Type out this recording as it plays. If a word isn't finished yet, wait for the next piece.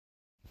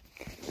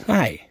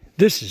Hi,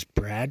 this is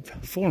Brad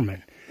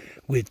Foreman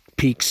with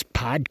Peaks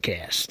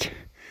Podcast.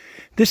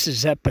 This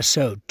is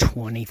episode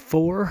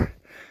 24,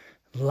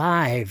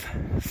 live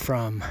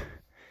from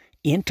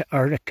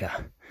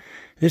Antarctica.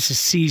 This is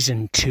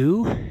season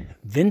 2,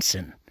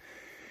 Vincent,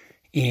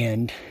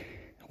 and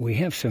we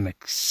have some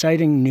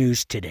exciting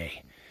news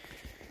today.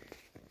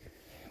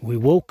 We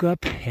woke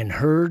up and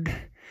heard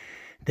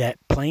that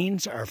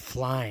planes are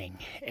flying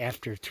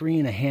after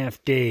 3.5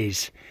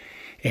 days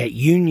at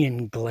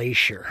Union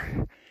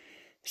Glacier.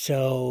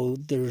 So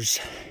there's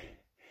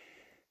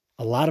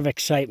a lot of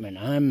excitement.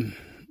 I'm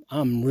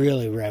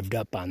really revved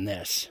up on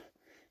this.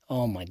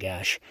 Oh my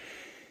gosh.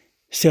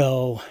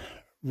 So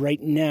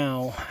right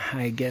now,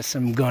 I guess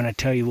I'm going to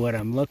tell you what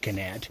I'm looking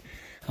at.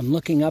 I'm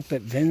looking up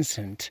at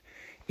Vincent,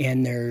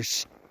 and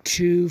there's 5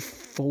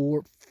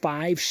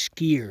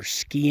 skiers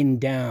skiing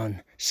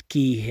down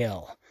Ski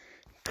Hill,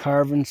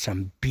 carving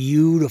some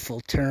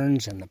beautiful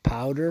turns in the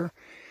powder.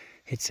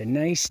 It's a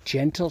nice,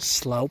 gentle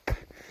slope.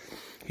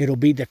 It'll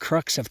be the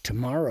crux of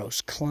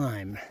tomorrow's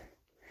climb.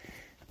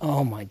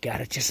 Oh my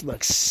God, it just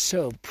looks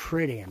so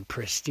pretty and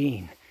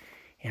pristine.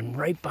 And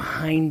right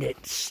behind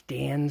it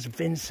stands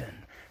Vincent.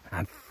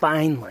 I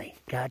finally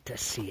got to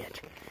see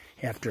it.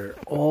 After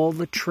all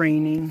the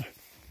training,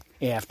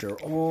 after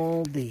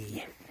all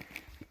the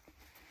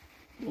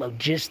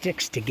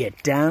logistics to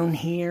get down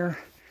here.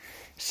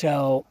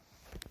 So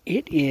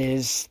it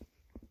is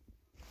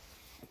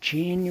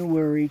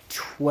January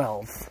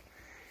 12th.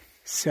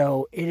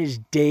 So it is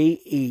day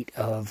 8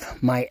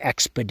 of my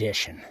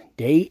expedition.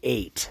 Day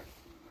 8.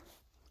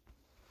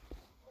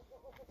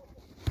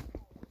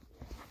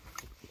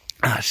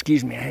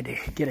 Excuse me, I had to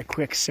get a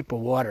quick sip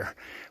of water.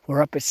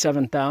 We're up at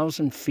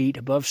 7,000 feet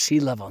above sea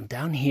level. And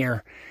down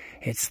here,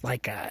 it's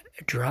like a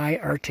dry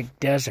Arctic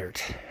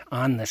desert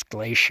on this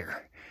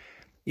glacier.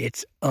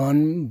 It's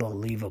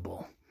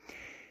unbelievable.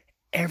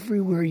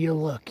 Everywhere you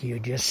look, you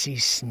just see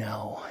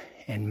snow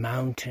and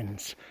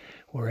mountains.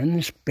 We're in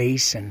this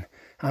basin.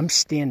 I'm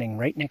standing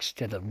right next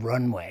to the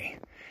runway,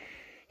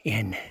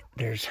 and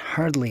there's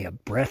hardly a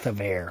breath of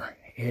air.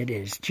 It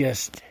is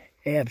just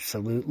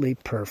absolutely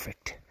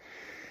perfect.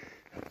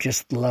 I'm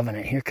just loving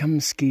it. Here come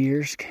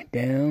skiers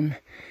down.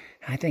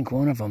 I think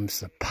one of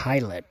them's the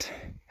pilot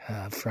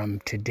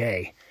from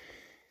today.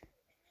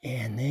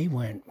 And they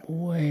went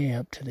way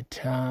up to the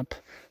top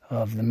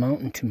of the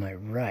mountain to my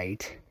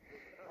right.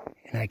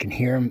 And I can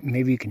hear them.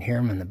 Maybe you can hear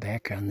them in the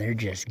background. They're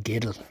just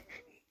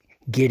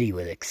giddy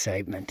with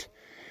excitement.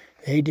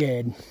 They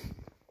did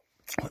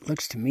what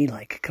looks to me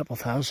like a couple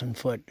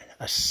 1,000-foot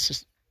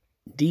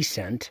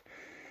descent.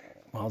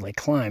 Well, they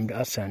climbed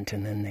ascent,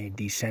 and then they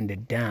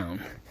descended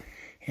down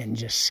and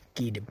just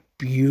skied a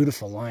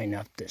beautiful line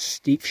up this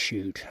steep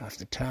chute off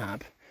the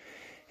top.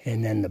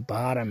 And then the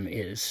bottom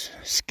is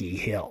Ski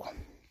Hill.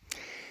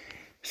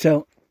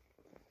 So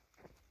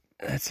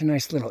that's a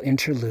nice little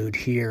interlude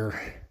here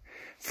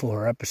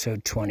for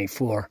episode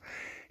 24.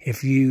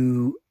 If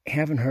you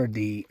haven't heard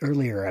the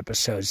earlier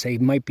episodes, they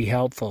might be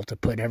helpful to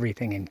put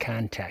everything in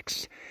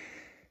context,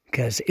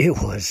 because it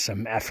was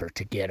some effort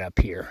to get up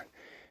here.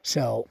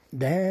 So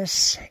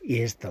this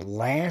is the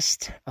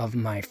last of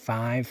my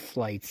 5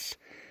 flights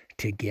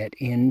to get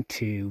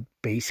into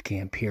base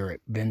camp here at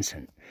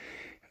Vincent.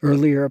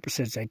 Earlier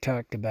episodes I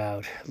talked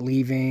about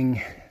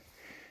leaving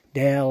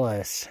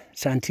Dallas,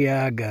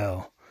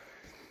 Santiago,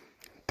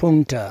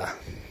 Punta,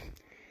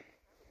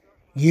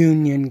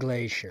 Union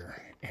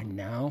Glacier, and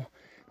now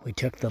we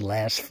took the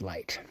last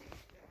flight.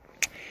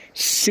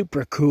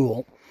 Super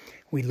cool.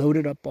 We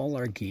loaded up all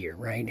our gear,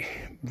 right?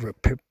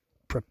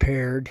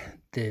 Prepared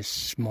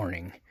this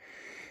morning.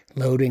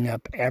 Loading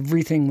up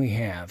everything we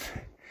have.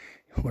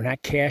 We're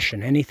not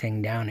caching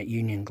anything down at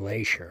Union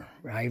Glacier.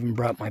 I even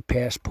brought my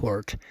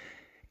passport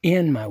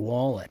and my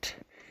wallet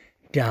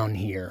down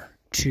here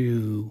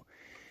to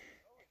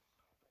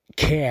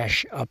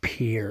cache up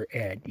here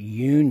at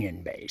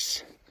Union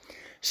Base.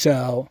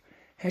 So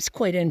that's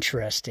quite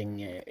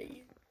interesting.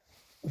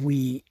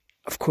 We,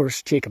 of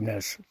course, Jacob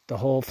knows, the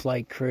whole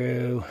flight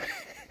crew,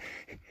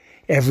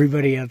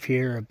 everybody up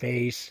here at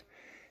base,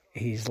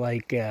 he's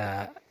like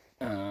a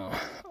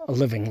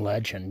living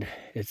legend.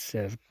 It's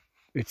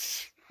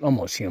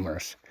almost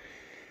humorous.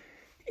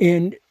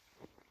 And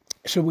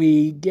so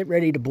we get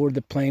ready to board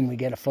the plane. We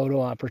get a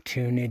photo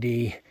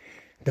opportunity.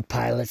 The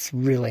pilot's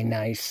really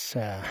nice,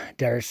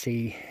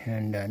 Darcy,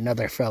 and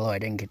another fellow I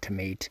didn't get to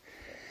meet.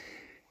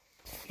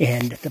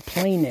 And the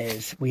plane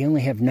we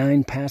only have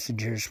 9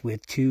 passengers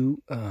with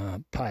 2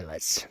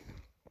 pilots.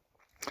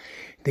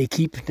 They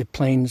keep the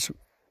planes,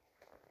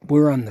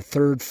 we're on the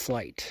 3rd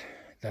flight,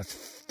 the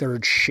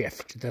 3rd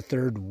shift, the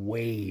 3rd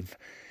wave.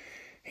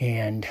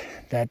 And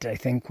that, I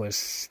think,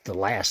 was the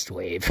last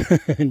wave.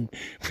 And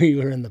we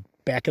were in the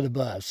back of the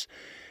bus.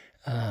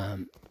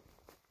 I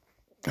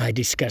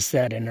discussed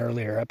that in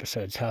earlier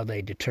episodes, how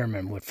they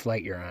determine what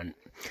flight you're on.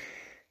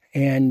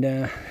 And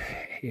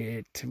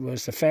it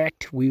was the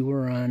fact we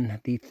were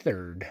on the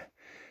 3rd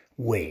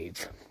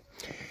wave.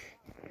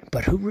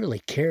 But who really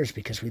cares?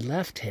 Because we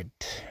left at,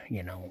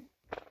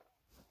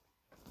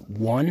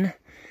 1,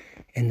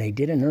 And they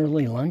did an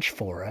early lunch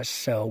for us,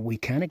 so we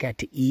kind of got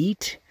to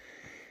eat.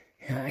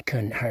 I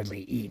couldn't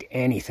hardly eat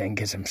anything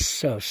because I'm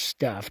so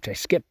stuffed. I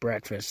skipped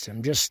breakfast.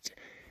 I'm just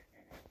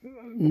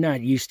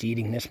not used to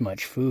eating this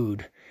much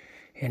food.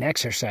 And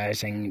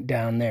exercising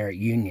down there at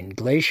Union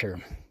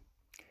Glacier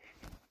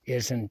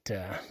isn't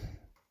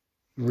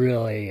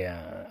really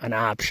an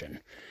option.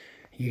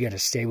 You got to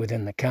stay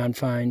within the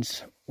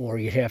confines, or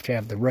you'd have to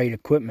have the right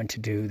equipment to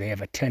do. They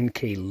have a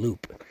 10K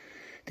loop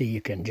that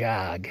you can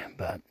jog,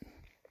 but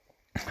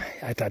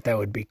I thought that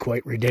would be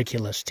quite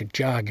ridiculous to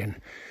jog and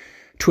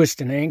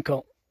twist an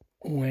ankle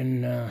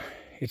when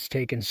it's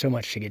taken so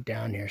much to get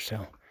down here.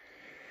 So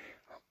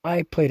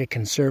I played it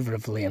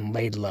conservatively and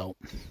laid low.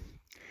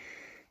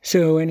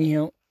 So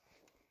anyhow,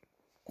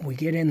 we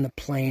get in the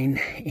plane,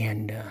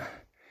 and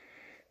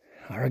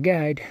our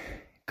guide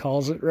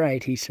calls it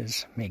right. He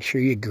says, make sure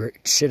you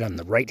sit on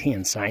the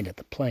right-hand side of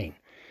the plane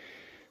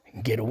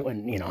and get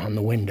on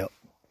the window.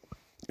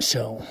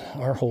 So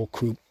our whole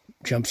crew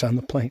jumps on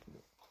the plane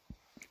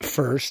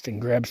first and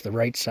grabs the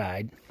right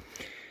side.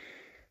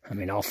 I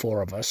mean, all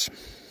four of us.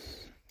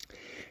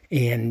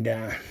 And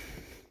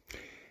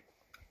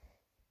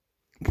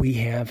we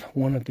have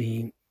one of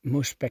the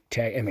most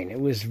spectacular, I mean, it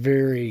was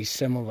very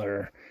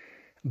similar,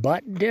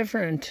 but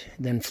different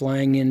than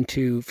flying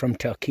from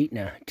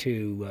Talkeetna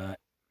to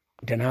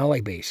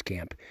Denali Base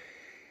Camp.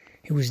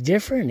 It was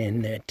different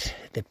in that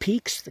the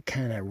peaks that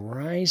kind of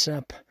rise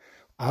up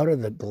out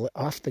of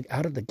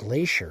the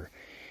glacier,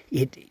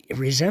 it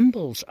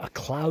resembles a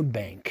cloud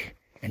bank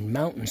and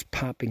mountains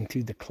popping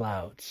through the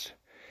clouds.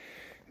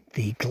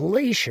 The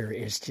glacier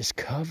is just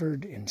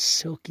covered in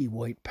silky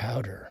white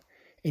powder,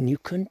 and you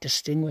couldn't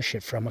distinguish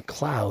it from a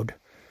cloud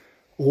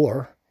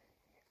or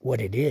what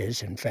it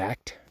is, in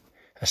fact,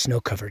 a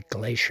snow-covered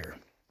glacier.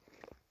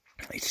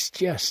 It's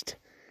just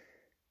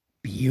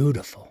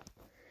beautiful.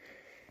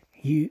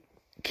 You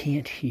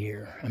can't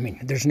hear, I mean,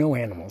 there's no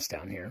animals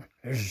down here.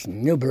 There's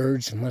no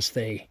birds unless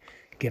they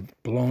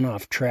get blown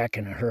off track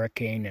in a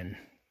hurricane and,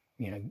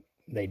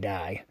 they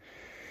die.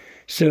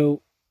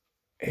 So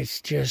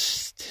it's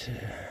just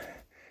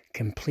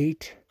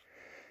complete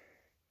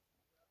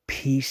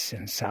peace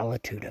and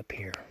solitude up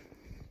here.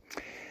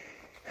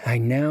 I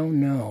now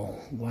know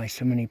why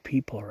so many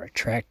people are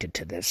attracted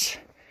to this,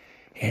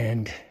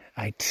 and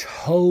I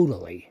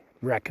totally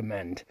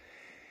recommend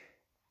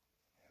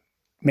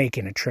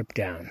making a trip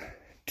down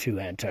to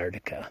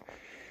Antarctica.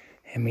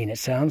 I mean, it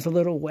sounds a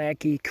little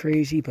wacky,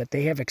 crazy, but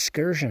they have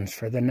excursions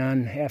for the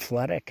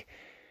non-athletic.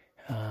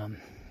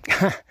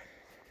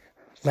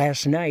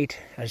 Last night,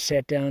 I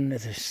sat down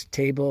at this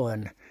table,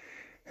 and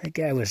the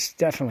guy was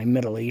definitely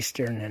Middle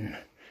Eastern, and,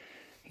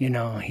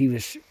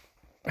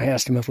 I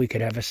asked him if we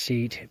could have a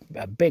seat,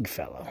 a big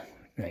fellow,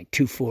 like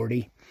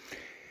 240,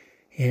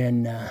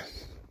 and, I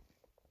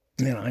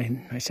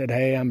said,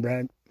 hey, I'm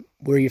Brad,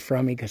 where are you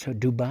from? He goes, oh,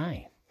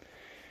 Dubai.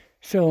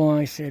 So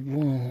I said,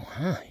 well,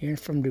 you're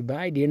from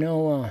Dubai, do you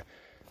know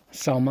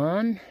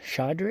Salman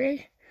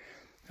Chaudhry,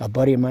 a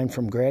buddy of mine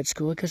from grad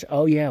school? He goes,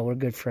 oh yeah, we're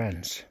good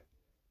friends.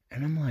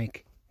 And I'm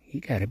like,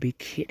 you gotta be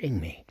kidding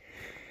me.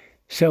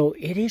 So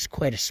it is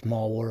quite a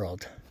small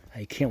world.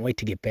 I can't wait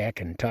to get back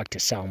and talk to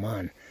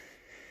Salman.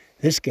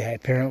 This guy,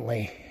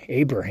 apparently,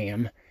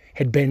 Abraham,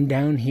 had been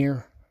down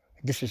here.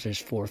 This is his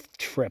fourth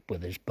trip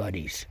with his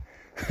buddies.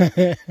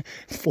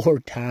 4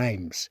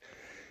 times.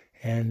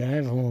 And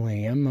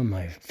I'm on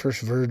my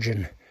first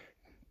Virgin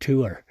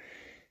tour.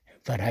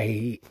 But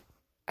I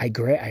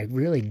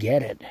really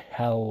get it,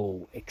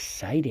 how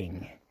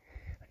exciting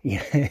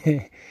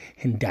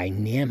and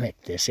dynamic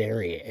this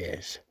area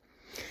is.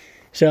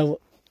 So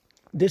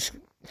this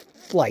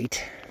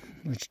flight,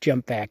 let's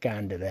jump back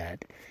onto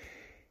that.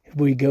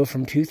 We go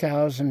from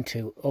 2,000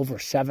 to over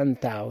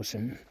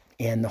 7,000,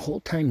 and the whole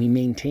time he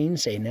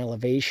maintains an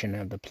elevation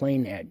of the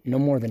plane at no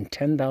more than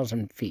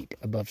 10,000 feet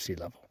above sea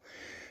level.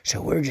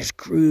 So we're just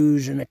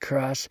cruising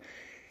across,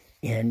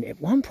 and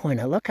at one point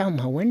I look out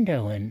my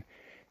window, and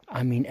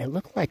I mean, it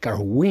looked like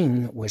our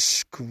wing was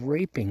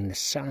scraping the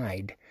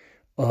side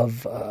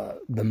of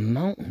the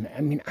mountain.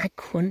 I mean, I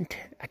could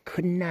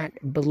not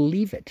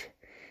believe it.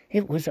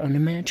 It was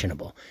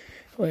unimaginable.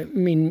 I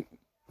mean,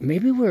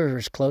 maybe we're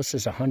as close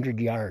as 100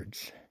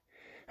 yards.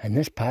 And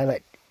this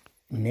pilot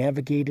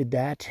navigated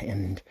that,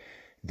 and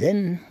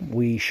then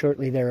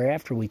shortly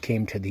thereafter, we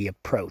came to the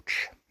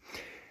approach.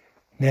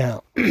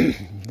 Now,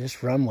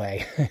 this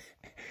runway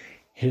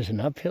is an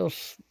uphill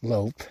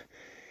slope,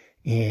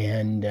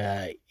 and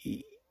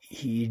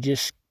you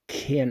just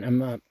can't,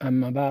 I'm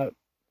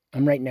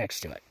right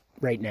next to it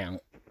right now,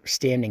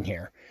 standing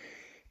here.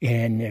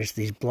 And there's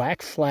these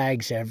black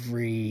flags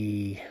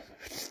every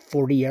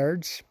 40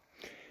 yards.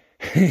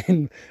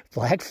 And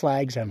black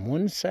flags on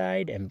one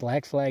side and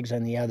black flags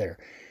on the other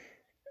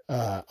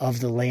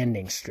of the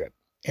landing strip.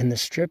 And the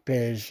strip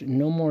is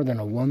no more than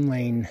a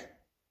 1-lane,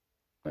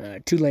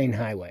 2-lane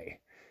highway.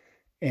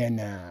 And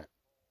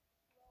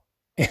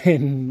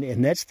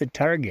that's the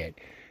target.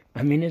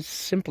 I mean, it's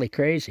simply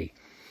crazy.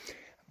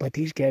 But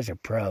these guys are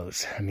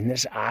pros. I mean,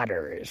 this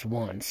Otter is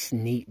one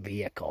neat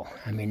vehicle.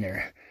 I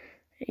mean,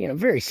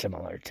 very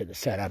similar to the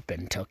setup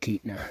in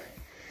Talkeetna.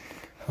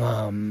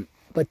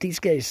 But these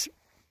guys,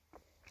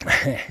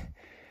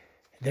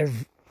 they're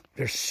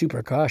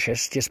super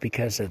cautious just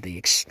because of the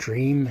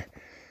extreme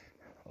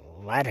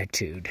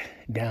latitude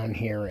down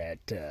here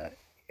at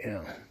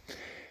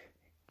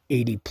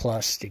 80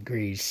 plus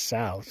degrees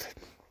south.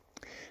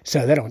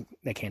 So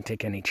they can't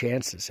take any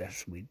chances,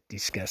 as we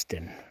discussed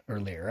in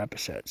earlier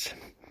episodes.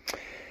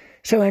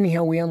 So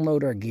anyhow, we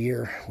unload our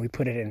gear, we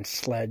put it in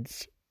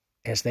sleds,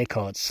 as they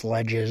call it,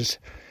 sledges,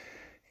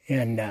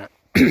 and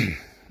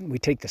we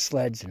take the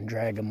sleds and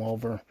drag them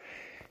over.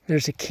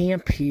 There's a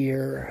camp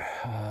here.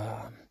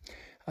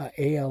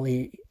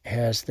 ALE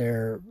has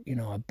their,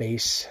 a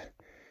base,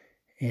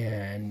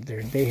 and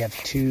they have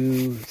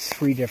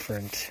 3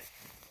 different,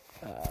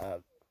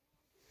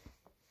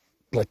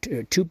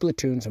 2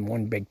 platoons and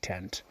 1 big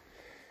tent.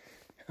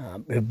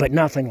 But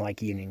nothing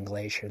like Union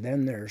Glacier.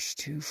 Then there's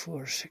 2,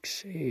 4,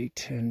 6, 8,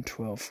 10,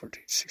 12,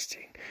 14,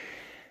 16,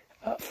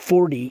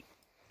 40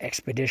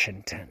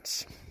 expedition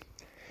tents.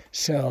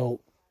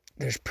 So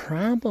there's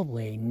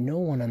probably no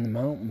one on the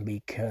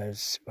mountain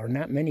or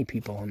not many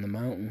people on the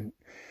mountain,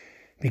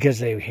 because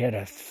they had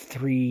a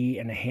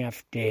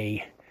 3.5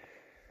 day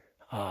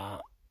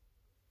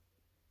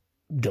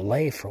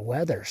delay for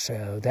weather.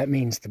 So that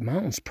means the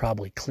mountain's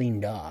probably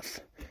cleaned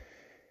off.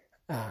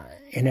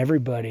 And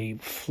everybody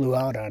flew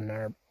out on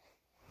our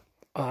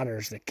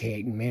otters that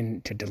came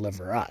in to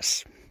deliver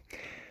us.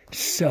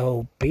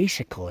 So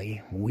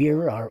basically, we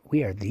are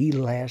the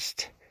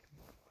last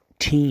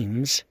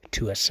teams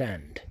to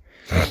ascend.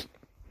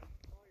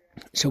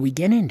 So we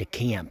get into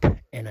camp,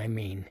 and I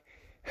mean,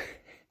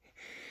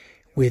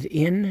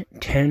 within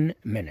 10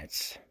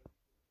 minutes,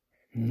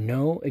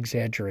 no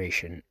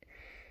exaggeration,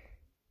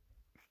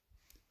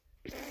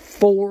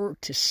 4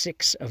 to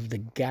 6 of the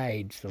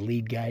guides, the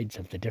lead guides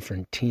of the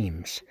different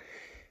teams,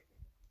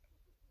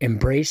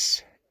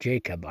 embrace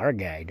Jacob, our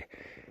guide,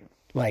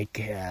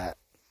 like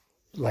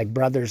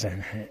brothers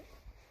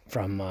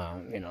from a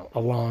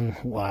long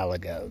while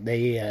ago.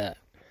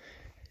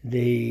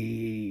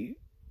 They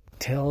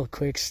tell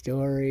quick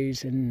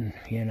stories, and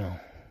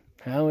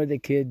how are the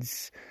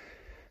kids,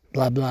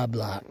 blah blah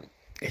blah.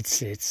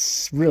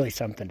 It's really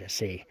something to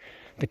see.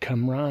 The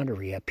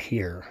camaraderie up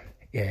here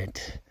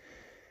at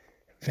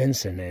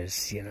Vinson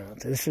is,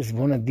 this is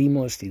one of the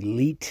most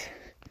elite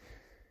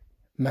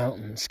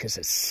mountains because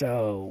it's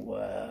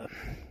so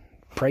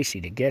pricey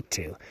to get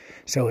to.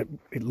 So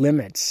it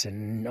limits,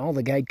 and all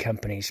the guide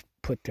companies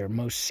put their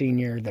most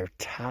senior, their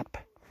top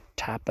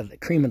of the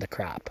cream of the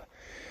crop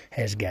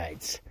as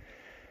guides.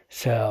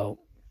 So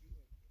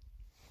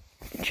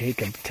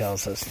Jacob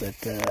tells us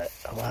that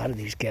a lot of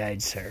these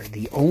guides are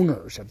the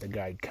owners of the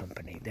guide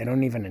company. They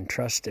don't even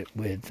entrust it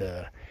with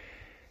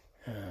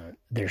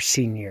their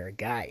senior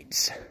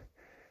guides.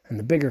 And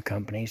the bigger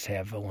companies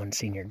have one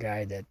senior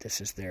guide that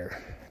this is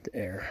their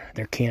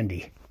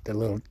candy,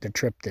 the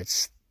trip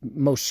that's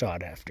most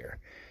sought after.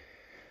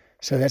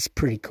 So that's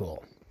pretty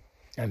cool.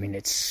 I mean,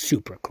 it's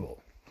super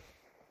cool.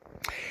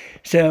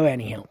 So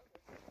anyhow,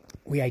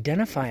 we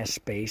identify a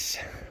space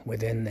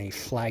within the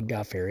flagged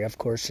off area. Of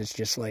course, it's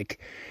just like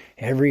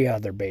every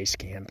other base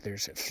camp.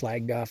 There's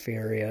flagged off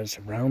areas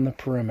around the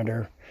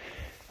perimeter.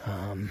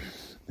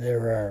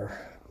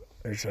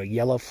 There's a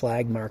yellow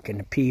flag marking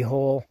the pee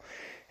hole,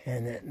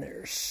 and then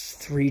there's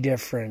 3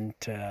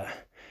 different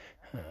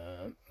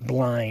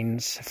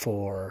blinds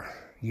for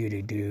you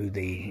to do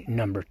the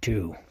number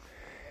 2.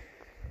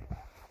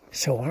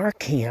 So our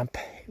camp,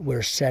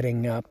 we're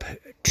setting up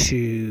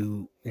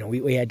to,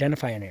 we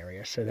identify an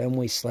area, so then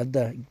we sled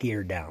the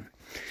gear down.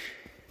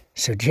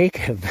 So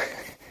Jacob,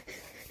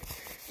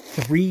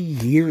 3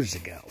 years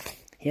ago,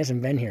 he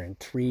hasn't been here in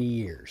 3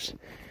 years,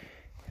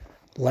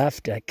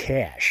 left a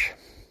cache.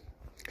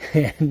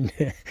 And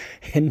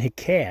the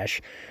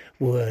cache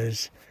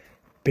was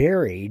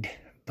buried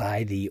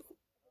by the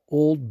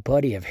old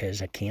buddy of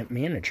his, a camp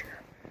manager.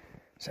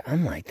 So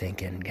I'm like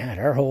thinking, God,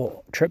 our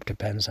whole trip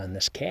depends on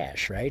this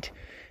cache, right?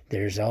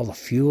 There's all the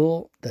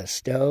fuel, the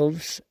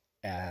stoves,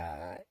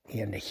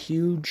 and a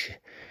huge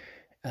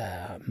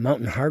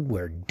Mountain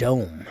Hardwear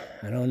dome.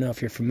 I don't know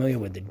if you're familiar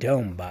with the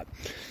dome, but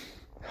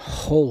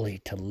holy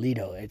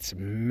Toledo, it's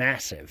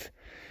massive.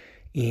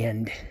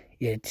 And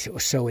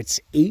it's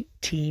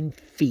 18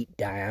 feet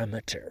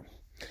diameter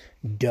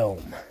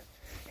dome.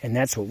 And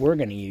that's what we're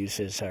going to use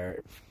as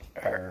our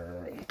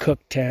cook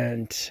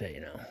tent,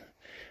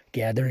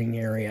 gathering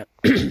area.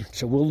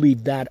 So we'll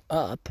leave that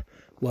up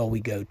while we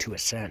go to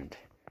ascend.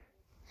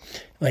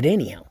 But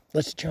anyhow,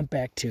 let's jump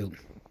back to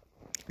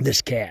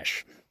this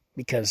cache,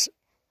 because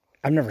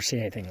I've never seen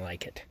anything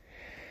like it.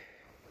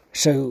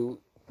 So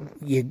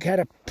you got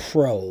to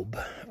probe.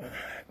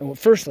 Well,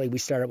 firstly, we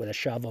started with a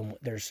shovel.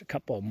 There's a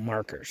couple of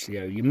markers.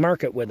 You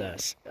mark it with a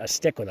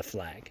stick with a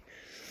flag.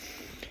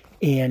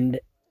 And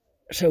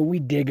so we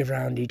dig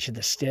around each of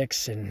the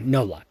sticks, and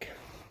no luck.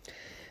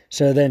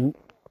 So then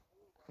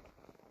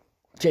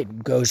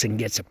Jake goes and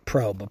gets a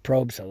probe. A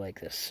probe's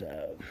like this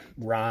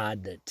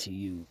rod that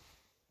you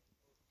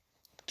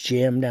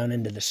jam down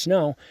into the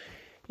snow,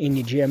 and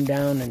you jam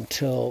down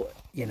until,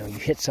 you know, you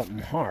hit something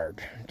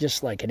hard,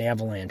 just like an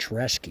avalanche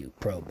rescue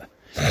probe.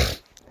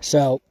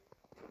 So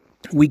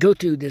we go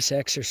through this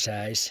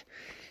exercise,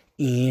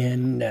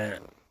 and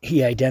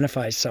he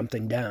identifies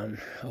something down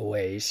a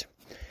ways,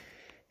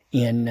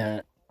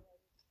 and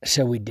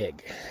so we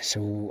dig.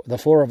 So the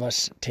four of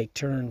us take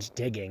turns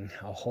digging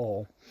a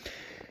hole,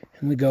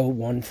 and we go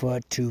 1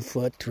 foot, 2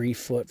 foot, 3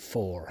 foot,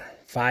 4,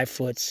 5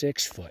 foot,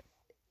 6 foot,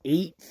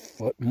 8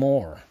 foot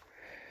more,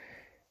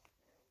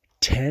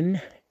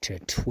 10 to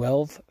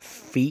 12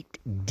 feet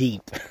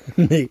deep.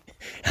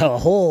 A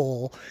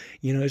hole,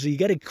 you know, so you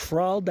got to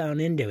crawl down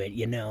into it,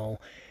 you know,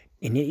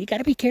 and you got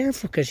to be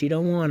careful because you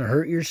don't want to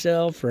hurt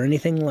yourself or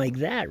anything like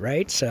that,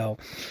 right? So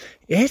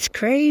it's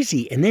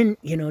crazy. And then,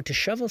 you know, to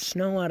shovel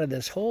snow out of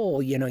this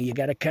hole, you know, you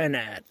got to kind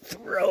of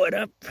throw it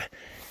up,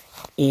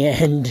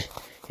 and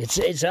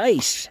it's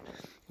ice.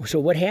 So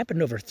what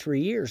happened over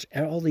 3 years,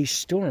 all these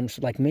storms,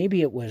 like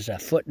maybe it was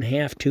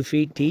 1.5 feet, 2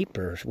 feet deep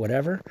or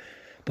whatever,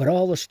 but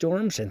all the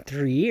storms in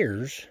 3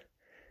 years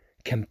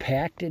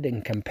compacted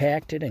and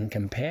compacted and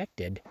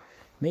compacted,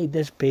 made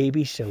this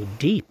baby so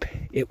deep.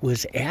 It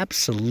was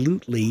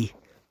absolutely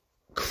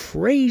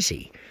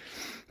crazy.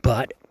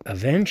 But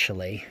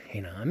eventually,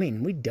 you know, I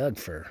mean, we dug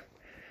for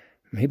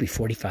maybe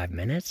 45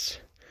 minutes.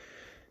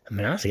 I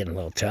mean, I was getting a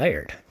little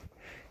tired.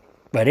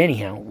 But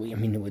anyhow,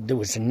 there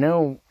was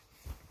no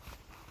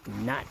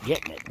not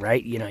getting it,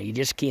 right? You know, you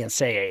just can't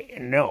say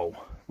no.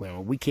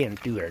 Well, we can't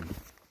do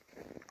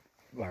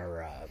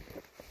our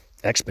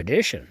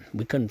expedition.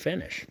 We couldn't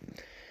finish.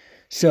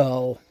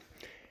 So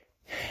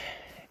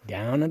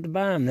down at the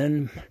bottom,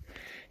 then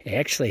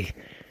actually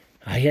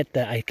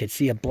I could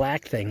see a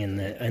black thing in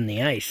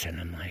the ice, and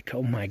I'm like,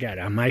 oh my God,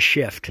 on my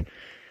shift.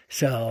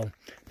 So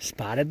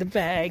spotted the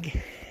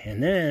bag,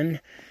 and then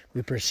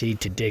we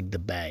proceed to dig the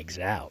bags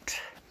out.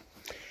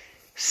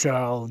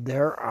 So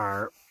there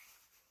are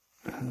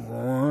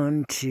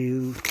 1,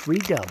 2, 3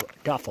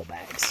 duffel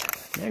bags.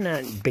 They're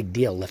not a big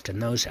deal lifting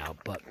those out,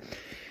 but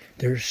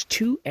there's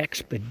 2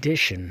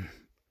 expedition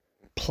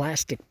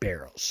plastic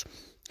barrels.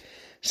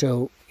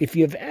 So if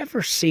you've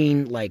ever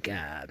seen like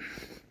a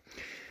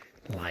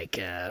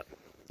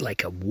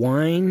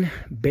wine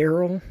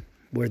barrel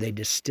where they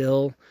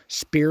distill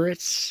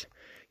spirits,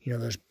 you know,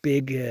 those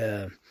big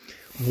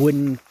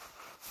wooden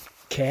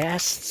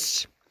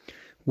casts.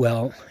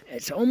 Well,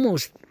 it's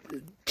almost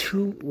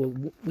 2.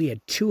 Well, we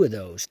had 2 of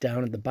those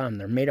down at the bottom.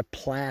 They're made of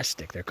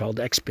plastic. They're called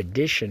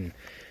expedition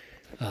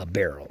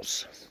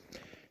barrels.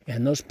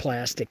 And those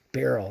plastic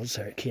barrels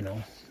are, you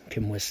know,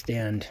 can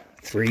withstand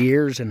 3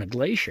 years in a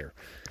glacier.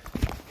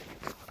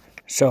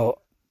 So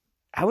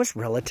I was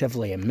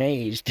relatively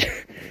amazed.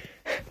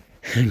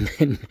 And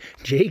then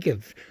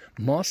Jacob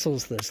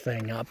muscles this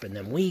thing up, and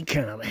then we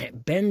kind of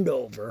bend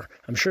over.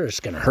 I'm sure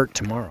it's going to hurt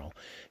tomorrow.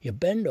 You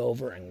bend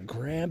over and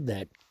grab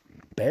that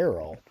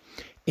barrel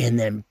and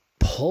then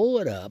pull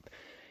it up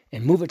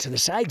and move it to the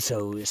side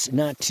so as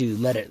not to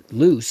let it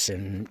loose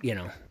and, you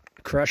know,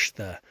 crush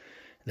the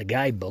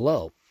guy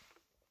below.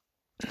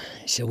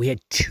 So we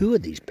had 2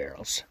 of these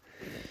barrels,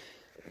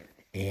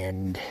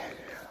 and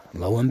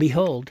lo and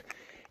behold,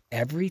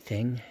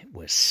 everything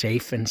was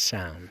safe and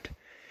sound.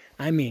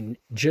 I mean,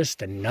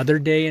 just another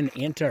day in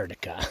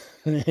Antarctica.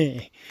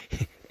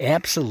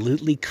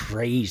 Absolutely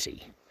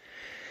crazy.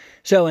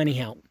 So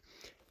anyhow,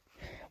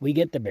 we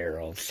get the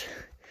barrels.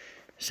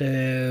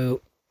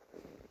 So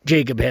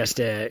Jacob has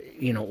to,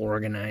 you know,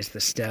 organize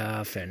the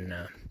stuff, and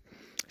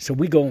so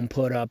we go and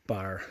put up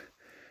our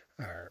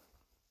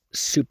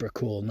super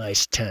cool,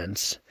 nice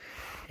tents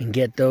and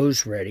get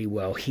those ready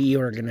while he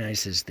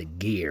organizes the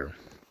gear.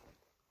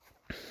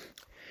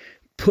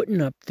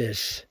 Putting up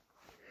this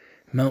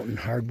mountain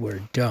hardware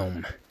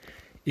dome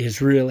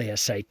is really a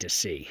sight to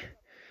see.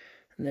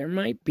 There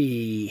might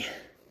be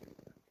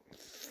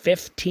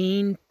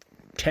 15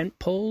 tent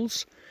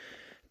poles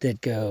that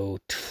go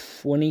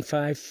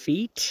 25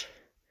 feet,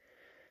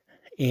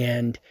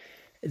 and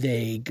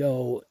they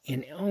go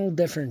in all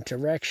different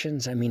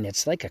directions. I mean,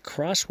 it's like a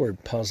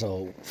crossword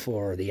puzzle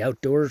for the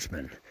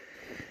outdoorsman.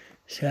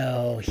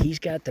 So he's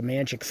got the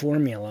magic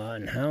formula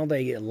on how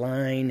they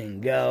align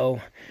and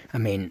go. I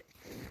mean,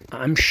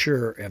 I'm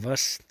sure if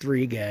us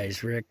 3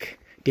 guys, Rick,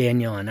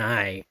 Daniel, and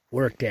I,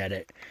 worked at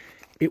it,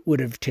 it would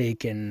have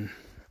taken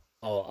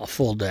a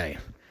full day.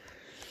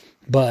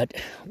 But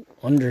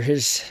under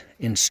his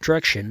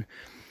instruction,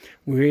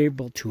 we were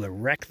able to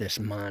erect this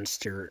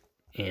monster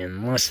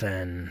in less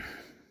than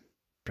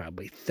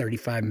probably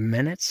 35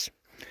 minutes.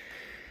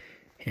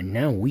 And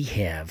now we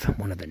have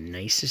one of the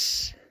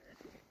nicest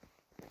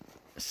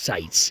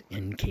sites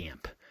in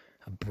camp.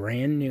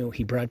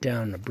 He brought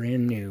down a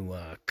brand new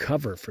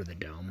cover for the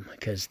dome,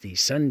 because the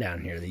sun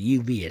down here, the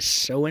UV is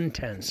so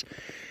intense,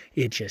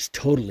 it just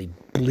totally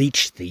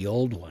bleached the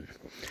old one.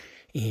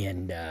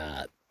 And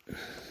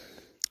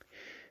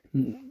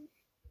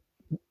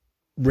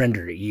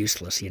rendered it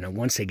useless. You know,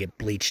 once they get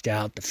bleached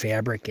out, the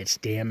fabric gets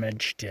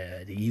damaged,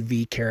 the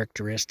UV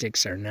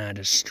characteristics are not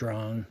as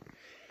strong,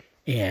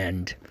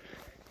 and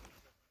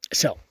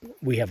so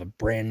we have a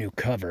brand new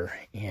cover,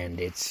 and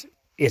it's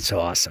it's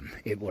awesome.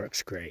 It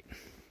works great.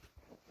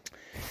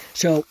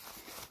 So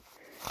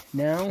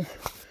now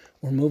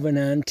we're moving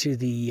on to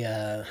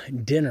the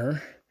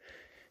dinner.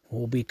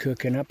 We'll be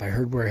cooking up. I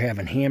heard we're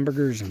having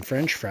hamburgers and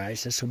French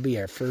fries. This will be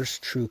our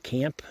first true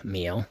camp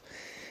meal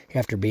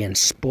after being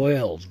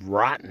spoiled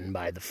rotten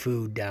by the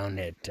food down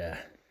at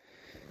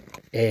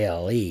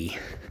ALE.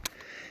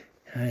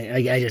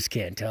 I just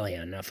can't tell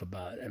you enough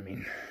about it. I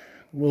mean,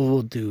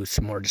 we'll do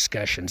some more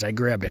discussions. I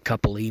grabbed a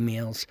couple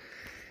emails,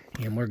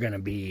 and we're going to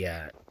be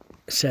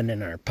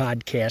sending our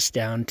podcast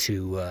down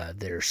to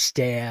their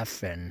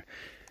staff, and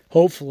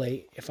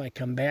hopefully, if I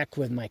come back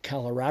with my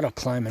Colorado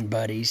climbing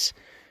buddies,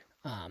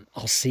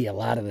 I'll see a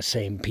lot of the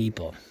same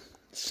people.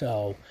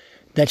 So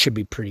that should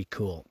be pretty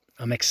cool.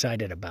 I'm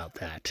excited about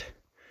that.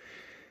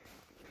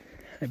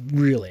 I'm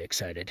really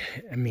excited.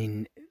 I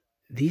mean,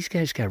 these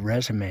guys got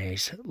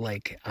resumes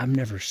like I've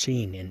never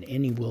seen in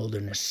any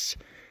wilderness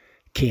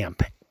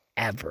camp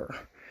ever.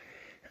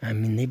 I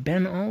mean, they've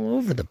been all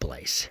over the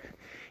place,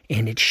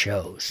 and it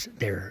shows.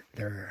 Their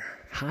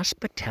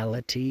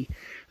hospitality,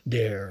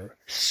 their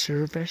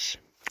service.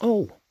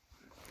 Oh,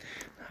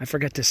 I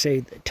forgot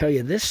to tell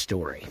you this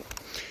story.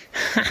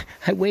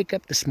 I wake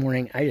up this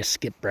morning. I just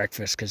skipped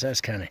breakfast because I was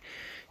kind of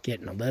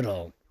getting a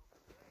little,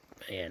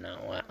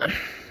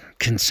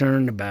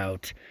 concerned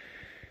about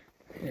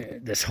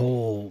this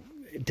whole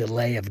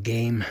delay of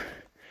game,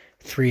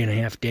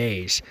 3.5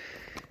 days.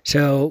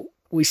 So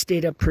we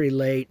stayed up pretty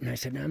late, and I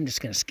said, no, I'm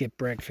just going to skip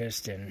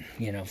breakfast, and,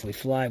 if we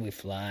fly, we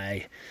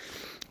fly.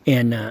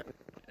 And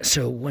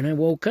so when I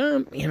woke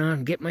up, I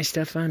get my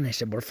stuff on, I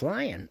said, we're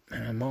flying.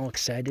 And I'm all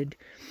excited.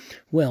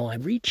 Well, I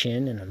reach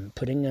in, and I'm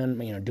putting on,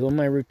 doing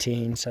my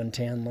routine,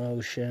 suntan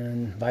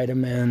lotion,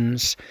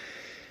 vitamins,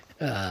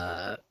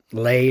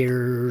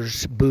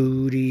 layers,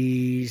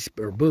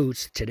 boots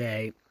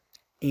today.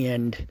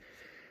 And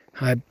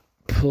I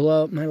pull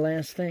out my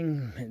last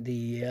thing,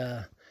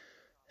 the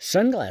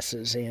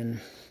sunglasses,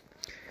 and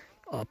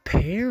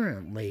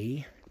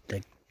apparently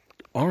the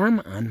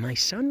arm on my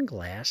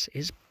sunglass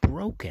is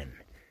broken.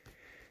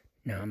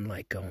 Now I'm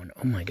like going,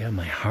 oh my God,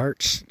 my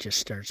heart just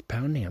starts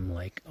pounding. I'm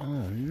like,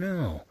 oh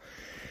no,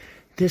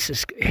 this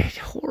is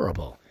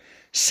horrible.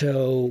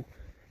 So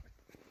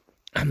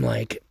I'm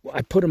like,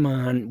 I put them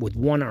on with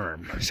one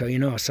arm. So a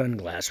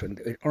sunglass, when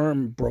the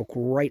arm broke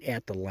right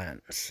at the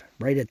lens,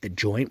 right at the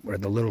joint where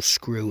the little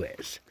screw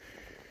is.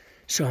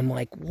 So I'm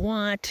like,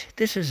 what?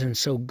 This isn't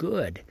so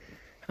good.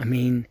 I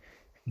mean,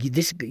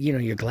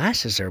 your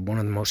glasses are one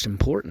of the most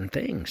important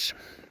things.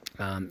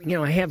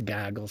 I have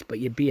goggles, but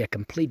you'd be a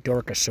complete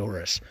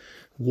dorkosaurus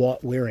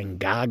wearing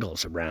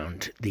goggles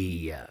around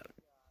the,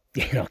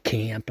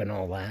 camp and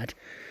all that.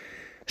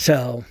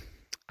 So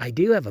I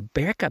do have a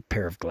backup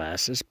pair of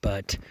glasses,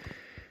 but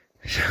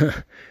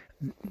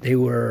they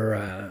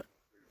were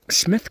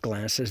Smith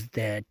glasses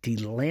that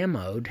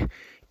delamoed,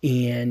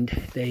 and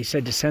they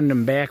said to send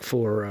them back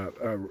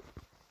and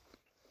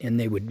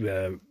they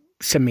would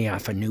send me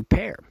off a new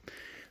pair.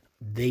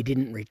 They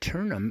didn't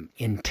return them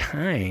in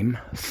time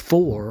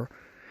for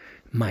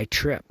my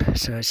trip.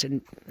 So I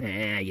said,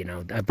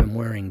 I've been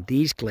wearing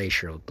these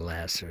glacial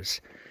glasses,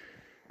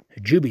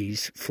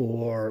 Jubies,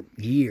 for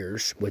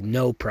years with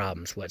no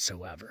problems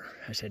whatsoever.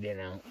 I said,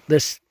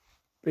 this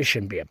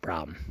shouldn't be a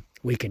problem.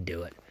 We can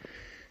do it.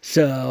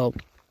 So,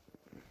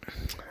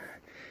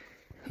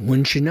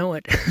 wouldn't you know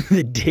it,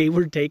 the day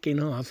we're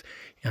taking off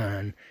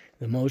on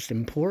one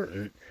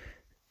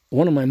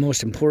of my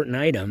most important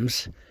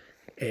items,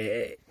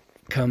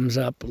 comes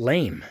up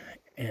lame.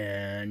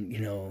 And,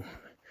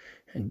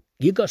 and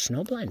you go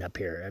snowblind up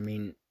here. I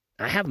mean,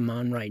 I have them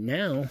on right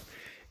now,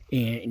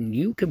 and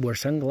you could wear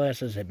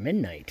sunglasses at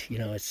midnight.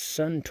 It's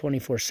sun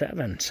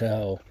 24/7,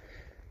 so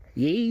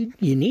you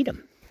need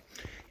them.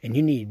 And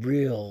you need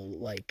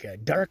real,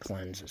 dark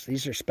lenses.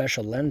 These are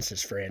special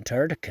lenses for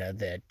Antarctica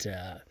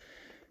that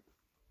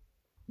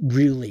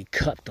really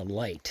cut the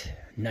light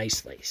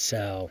nicely.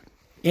 So,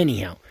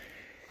 anyhow,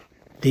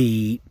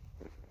 the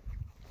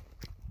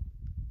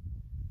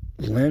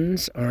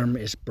lens arm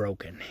is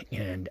broken,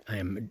 and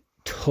I'm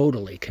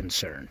totally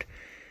concerned.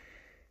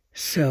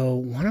 So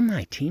one of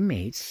my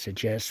teammates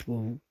suggests,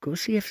 well, go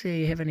see if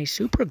they have any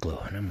super glue.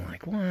 And I'm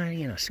like,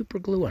 why, super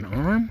glue an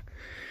arm?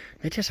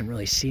 That doesn't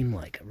really seem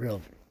like a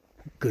real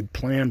good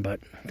plan. But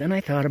then I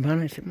thought about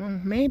it. I said,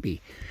 well,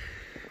 maybe.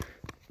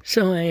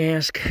 So I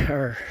asked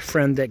our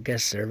friend that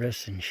guest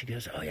service, and she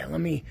goes, oh yeah,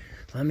 let me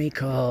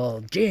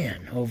call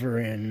Jan over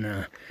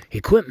in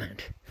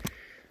equipment.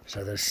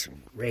 So this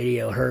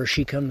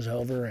she comes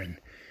over, and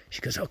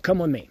she goes, oh, come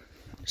with me.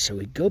 So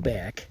we go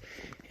back,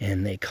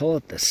 and they call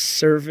it the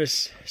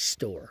service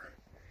store.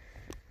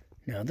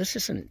 Now, this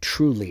isn't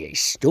truly a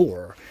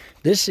store.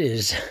 This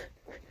is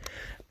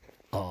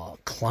a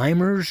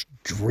climber's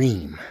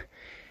dream.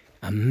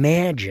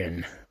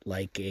 Imagine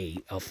like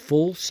a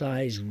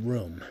full-size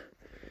room,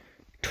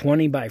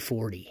 20 by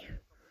 40,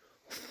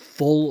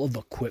 full of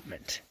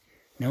equipment.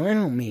 Now, I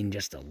don't mean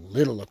just a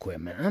little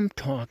equipment. I'm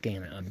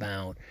talking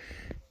about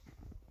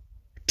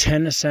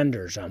 10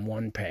 ascenders on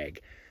one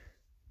peg,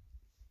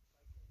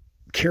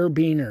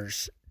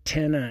 carabiners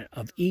 10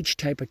 of each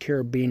type of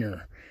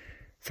carabiner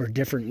for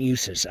different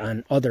uses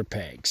on other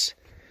pegs.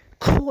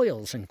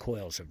 Coils and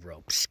coils of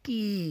rope,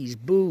 skis,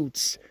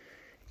 boots,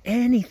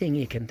 anything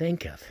you can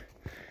think of.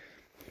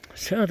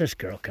 So this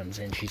girl comes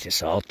in, she's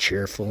just all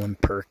cheerful and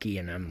perky,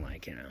 and I'm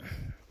like,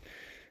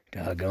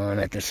 doggone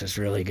it, this is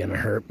really going to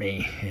hurt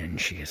me.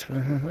 And she goes,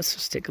 well, let's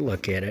just take a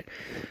look at it.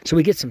 So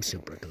we get some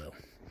super glue,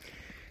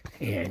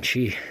 and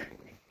she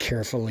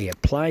carefully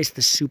applies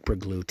the super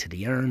glue to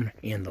the arm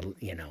and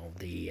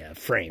the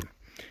frame.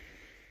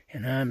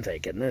 And I'm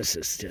thinking, this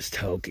is just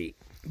hokey,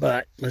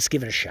 but let's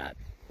give it a shot.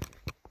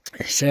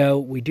 So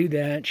we do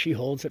that. She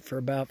holds it for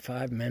about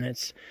 5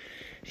 minutes.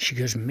 She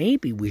goes,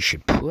 maybe we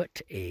should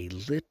put a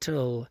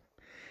little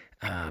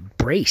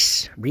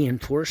brace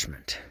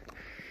reinforcement.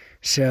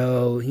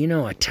 So,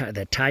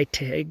 the tie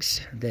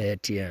tags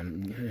that,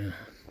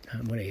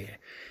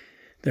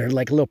 they're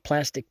like a little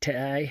plastic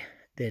tie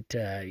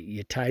that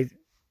you tie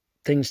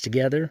things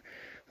together.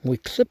 We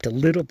clipped a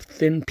little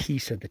thin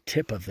piece of the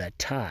tip of that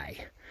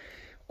tie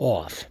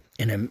off,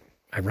 and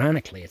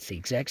ironically, it's the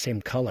exact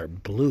same color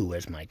blue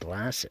as my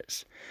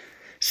glasses.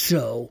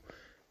 So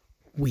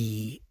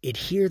we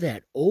adhere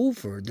that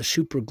over the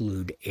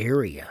superglued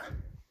area.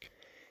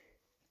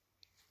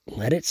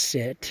 Let it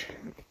sit,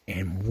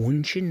 and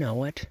wouldn't you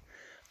know it,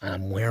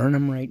 I'm wearing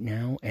them right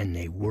now, and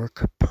they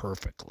work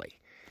perfectly.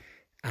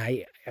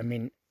 I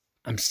mean,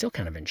 I'm still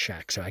kind of in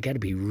shock, so I got to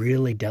be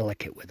really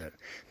delicate with it.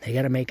 They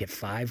got to make it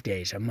 5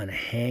 days. I'm going to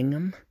hang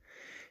them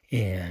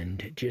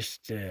and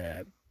just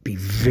be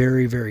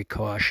very, very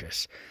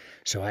cautious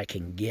so I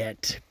can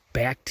get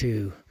back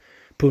to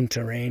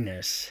Punta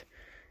Arenas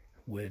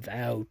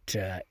without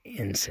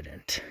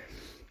incident.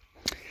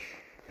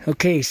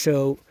 Okay,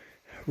 so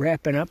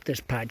wrapping up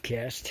this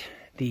podcast,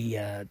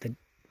 the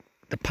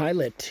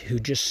pilot who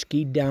just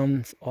skied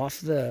down off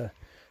the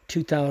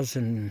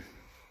 2,000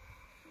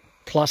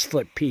 plus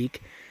foot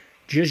peak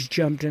just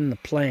jumped in the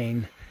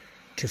plane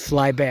to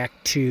fly back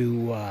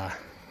to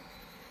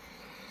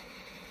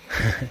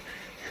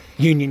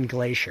Union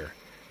Glacier.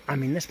 I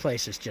mean, this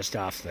place is just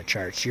off the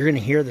charts. You're going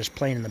to hear this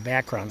plane in the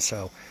background,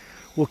 so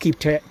we'll keep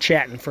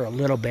chatting for a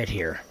little bit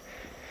here.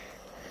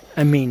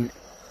 I mean,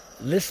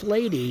 this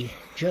lady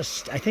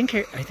I think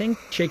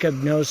Jacob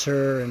knows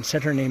her and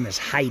said her name is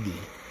Heidi.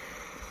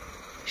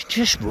 She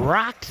just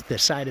rocked the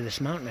side of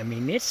this mountain. I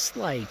mean, it's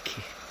like,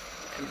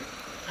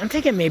 I'm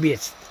thinking maybe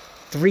it's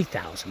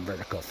 3,000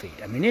 vertical feet.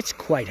 I mean, it's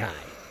quite high.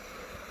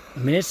 I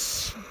mean,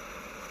 it's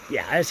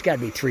got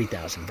to be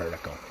 3,000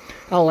 vertical.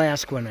 I'll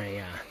ask when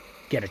I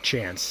get a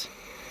chance.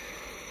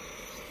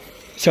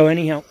 So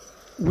anyhow,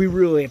 we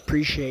really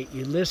appreciate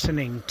you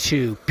listening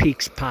to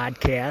Peaks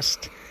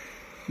Podcast.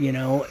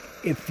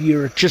 If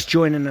you're just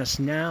joining us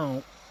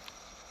now,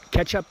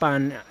 catch up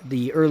on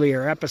the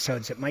earlier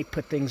episodes. It might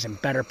put things in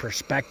better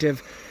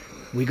perspective.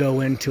 We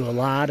go into a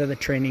lot of the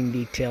training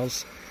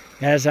details.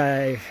 As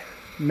I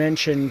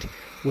mentioned,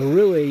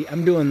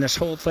 I'm doing this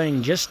whole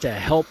thing just to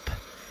help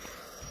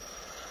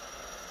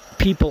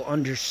people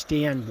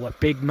understand what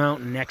big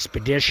mountain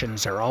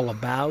expeditions are all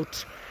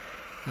about,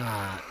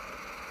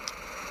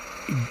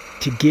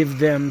 to give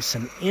them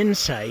some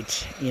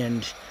insight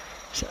and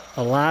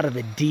a lot of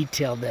the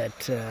detail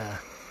that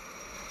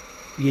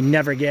you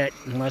never get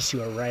unless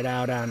you are right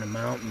out on the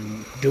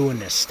mountain doing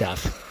this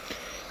stuff.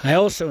 I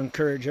also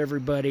encourage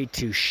everybody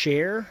to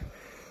share,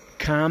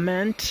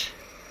 comment,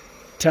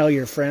 tell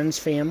your friends,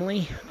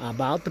 family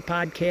about the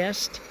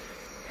podcast.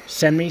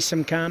 Send me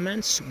some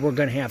comments. We're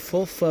going to have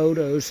full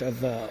photos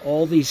of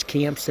all these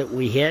camps that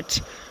we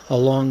hit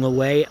along the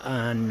way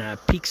on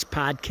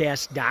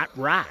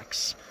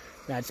peakspodcast.rocks.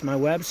 That's my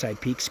website,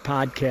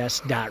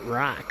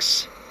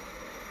 peakspodcast.rocks.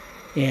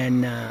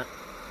 And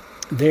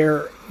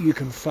there you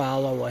can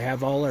follow. We'll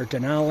have all our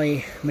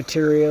Denali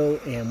material,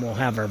 and we'll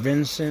have our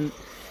Vincent,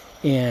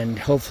 and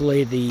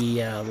hopefully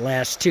the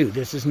last two.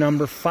 This is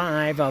number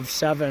 5 of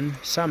 7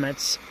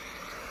 summits,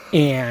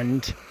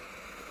 and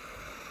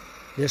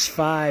this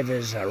 5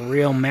 is a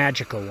real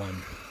magical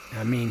one.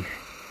 I mean,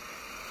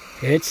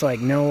 it's like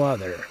no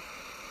other.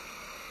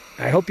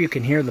 I hope you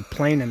can hear the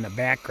plane in the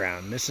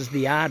background. This is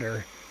the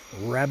Otter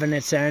revving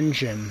its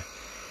engine,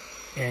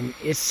 and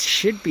it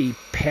should be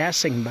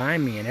passing by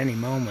me at any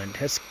moment.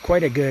 That's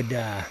quite a good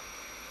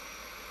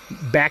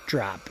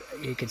backdrop.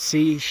 You can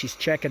see she's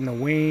checking the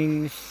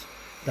wings,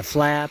 the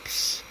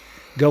flaps,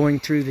 going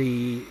through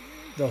the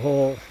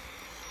whole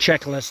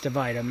checklist of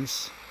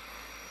items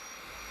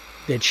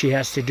that she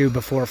has to do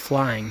before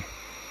flying.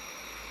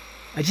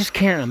 I just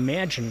can't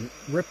imagine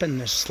ripping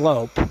the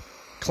slope,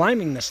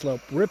 climbing the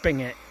slope,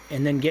 ripping it,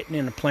 and then getting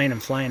in a plane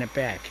and flying it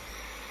back.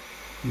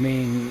 I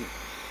mean,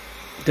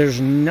 there's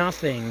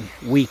nothing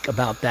weak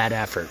about that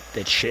effort.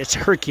 It's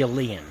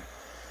Herculean.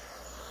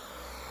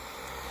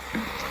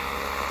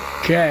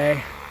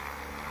 Okay.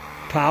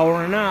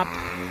 Powering up.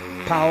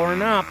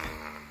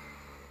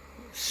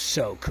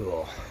 So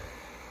cool.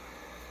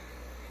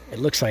 It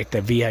looks like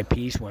the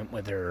VIPs went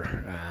with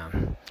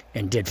her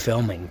and did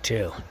filming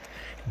too.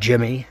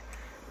 Jimmy.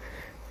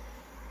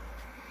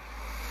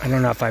 I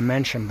don't know if I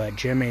mentioned, but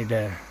Jimmy,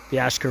 the the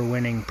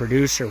Oscar-winning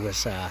producer,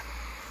 was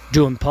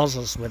doing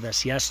puzzles with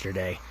us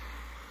yesterday.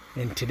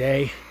 And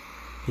today,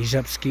 he's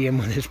up skiing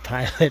with his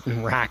pilot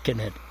and rocking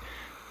it.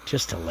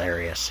 Just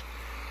hilarious.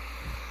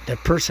 The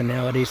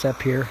personalities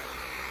up here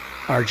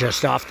are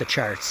just off the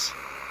charts.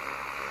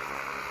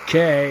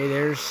 Okay,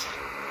 there's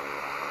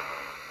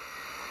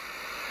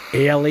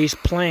ALE's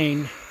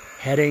plane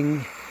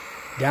heading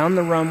down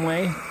the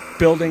runway,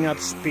 building up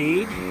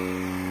speed.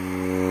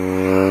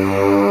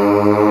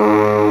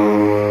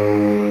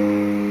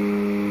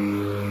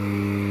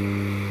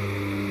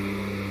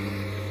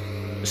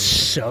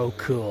 So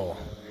cool.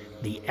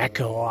 The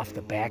echo off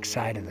the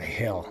backside of the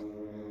hill.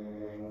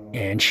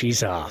 And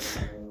she's off.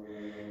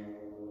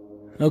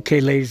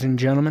 Okay, ladies and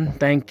gentlemen,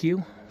 thank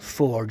you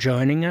for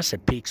joining us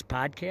at Peaks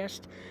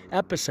Podcast,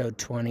 episode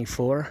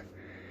 24.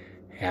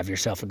 Have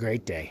yourself a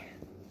great day.